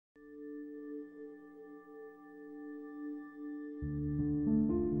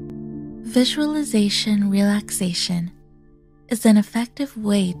Visualization relaxation is an effective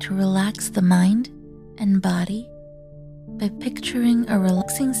way to relax the mind and body by picturing a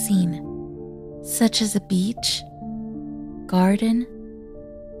relaxing scene, such as a beach, garden,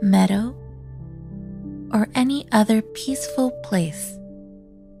 meadow, or any other peaceful place.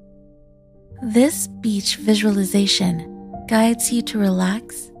 This beach visualization guides you to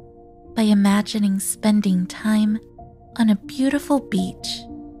relax by imagining spending time on a beautiful beach.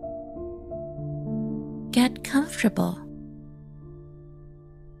 Get comfortable.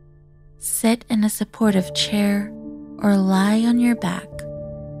 Sit in a supportive chair or lie on your back.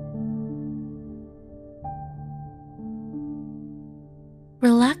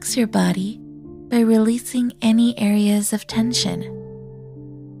 Relax your body by releasing any areas of tension.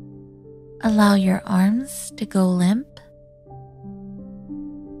 Allow your arms to go limp,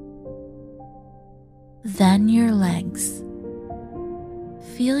 then your legs.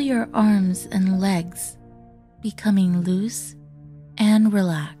 Feel your arms and legs becoming loose and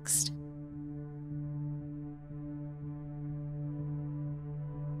relaxed.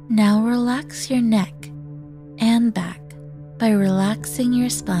 Now relax your neck and back by relaxing your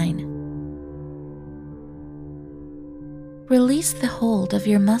spine. Release the hold of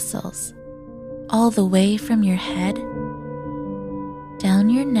your muscles all the way from your head, down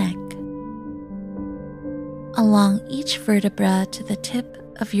your neck, along each vertebra to the tip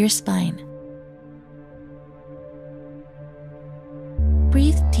of your spine.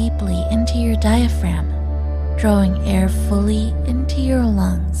 Breathe deeply into your diaphragm, drawing air fully into your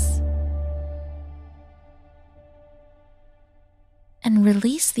lungs. And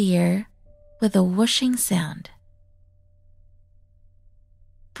release the air with a whooshing sound.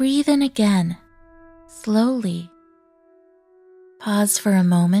 Breathe in again, slowly. Pause for a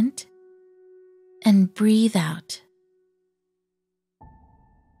moment and breathe out.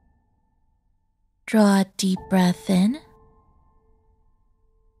 Draw a deep breath in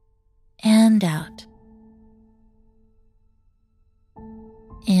and out.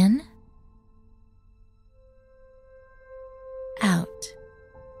 In, out.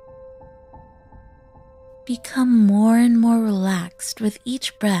 Become more and more relaxed with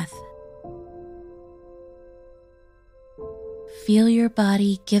each breath. Feel your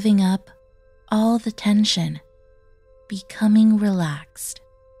body giving up all the tension, becoming relaxed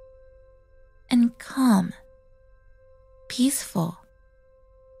and calm, peaceful.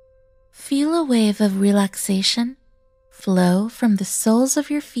 Feel a wave of relaxation flow from the soles of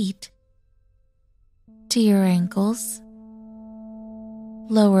your feet to your ankles,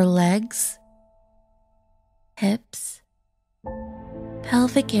 lower legs, hips,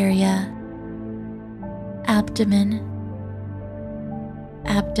 pelvic area, abdomen,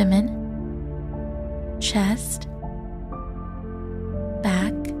 chest,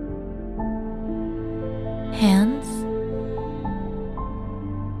 back, hands,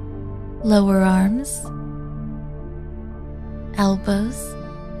 lower arms, elbows,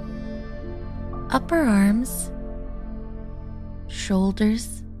 upper arms,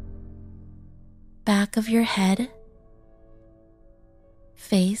 shoulders, back of your head,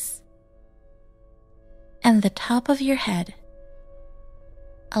 face, and the top of your head.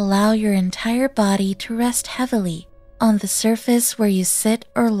 Allow your entire body to rest heavily on the surface where you sit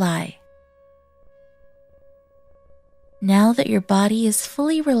or lie. Now that your body is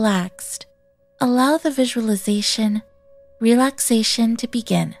fully relaxed, allow the visualization, relaxation to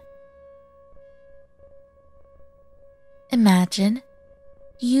begin. Imagine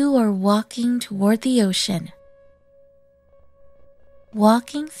you are walking toward the ocean,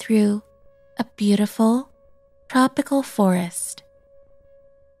 walking through a beautiful tropical forest.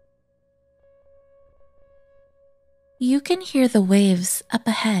 You can hear the waves up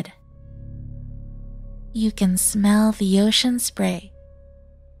ahead. You can smell the ocean spray.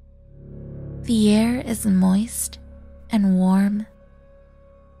 The air is moist and warm.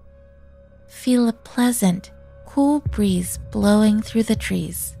 Feel a pleasant, cool breeze blowing through the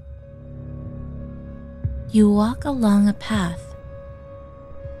trees. You walk along a path,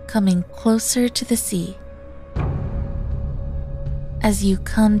 coming closer to the sea. As you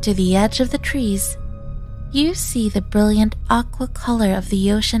come to the edge of the trees, you see the brilliant aqua color of the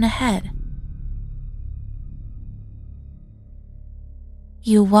ocean ahead.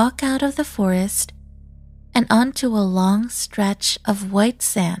 You walk out of the forest and onto a long stretch of white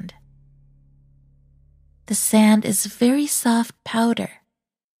sand. The sand is very soft powder.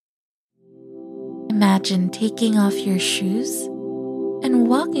 Imagine taking off your shoes and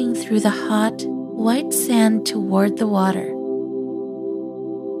walking through the hot, white sand toward the water.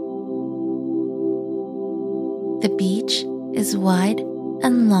 The beach is wide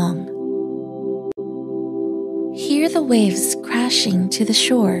and long. Hear the waves crashing to the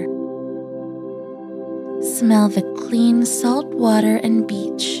shore. Smell the clean salt water and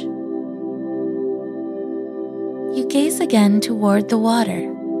beach. You gaze again toward the water.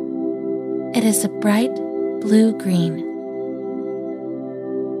 It is a bright blue-green.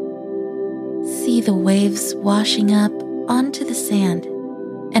 See the waves washing up onto the sand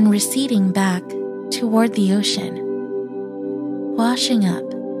and receding back toward the ocean, washing up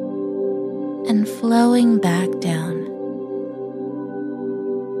and flowing back down.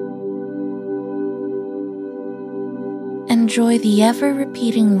 Enjoy the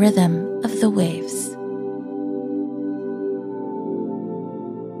ever-repeating rhythm of the waves.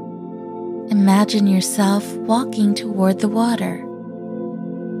 Imagine yourself walking toward the water,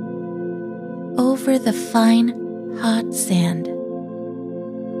 over the fine, hot sand.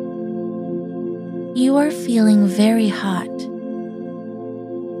 You are feeling very hot.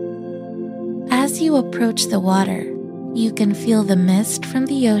 As you approach the water, you can feel the mist from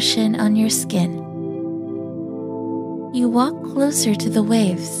the ocean on your skin. You walk closer to the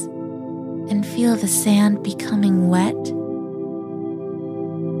waves and feel the sand becoming wet.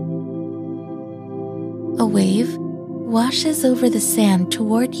 A wave washes over the sand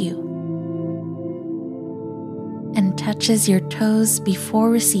toward you and touches your toes before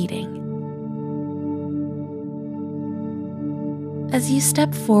receding. As you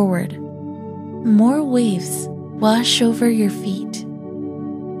step forward, more waves wash over your feet.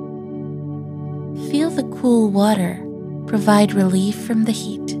 Feel the cool water provide relief from the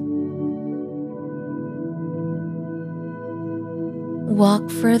heat. Walk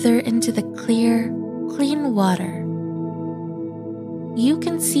further into the clear, clean water. You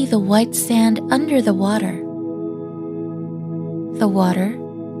can see the white sand under the water. The water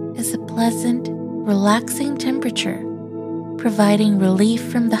is a pleasant, relaxing temperature, providing relief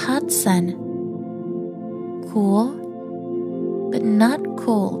from the hot sun. Cool, but not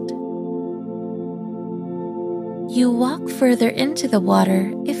cold. You walk further into the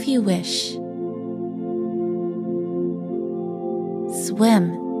water if you wish.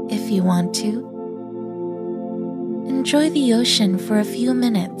 Swim if you want to. Enjoy the ocean for a few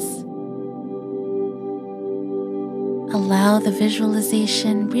minutes. Allow the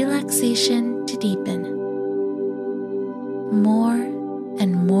visualization relaxation to deepen. More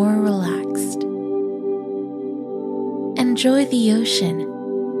and more relaxed. Enjoy the ocean.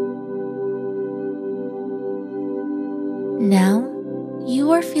 Now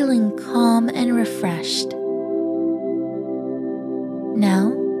you are feeling calm and refreshed.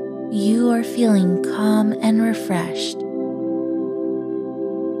 Now you are feeling calm and refreshed.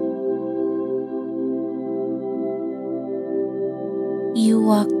 You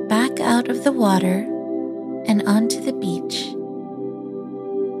walk back out of the water and onto the beach.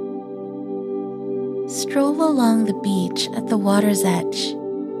 Stroll along the beach at the water's edge,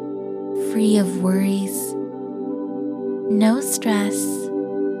 free of worries, no stress,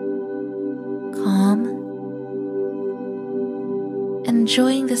 calm,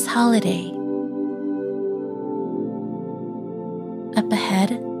 enjoying this holiday. Up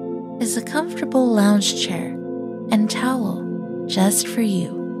ahead is a comfortable lounge chair and towel just for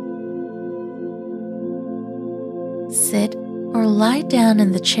you. Sit or lie down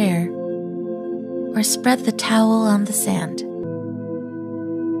in the chair or spread the towel on the sand.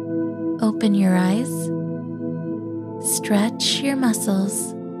 Open your eyes, stretch your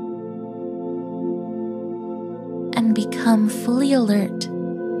muscles, and become fully alert,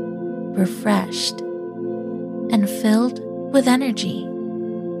 refreshed, and filled with energy.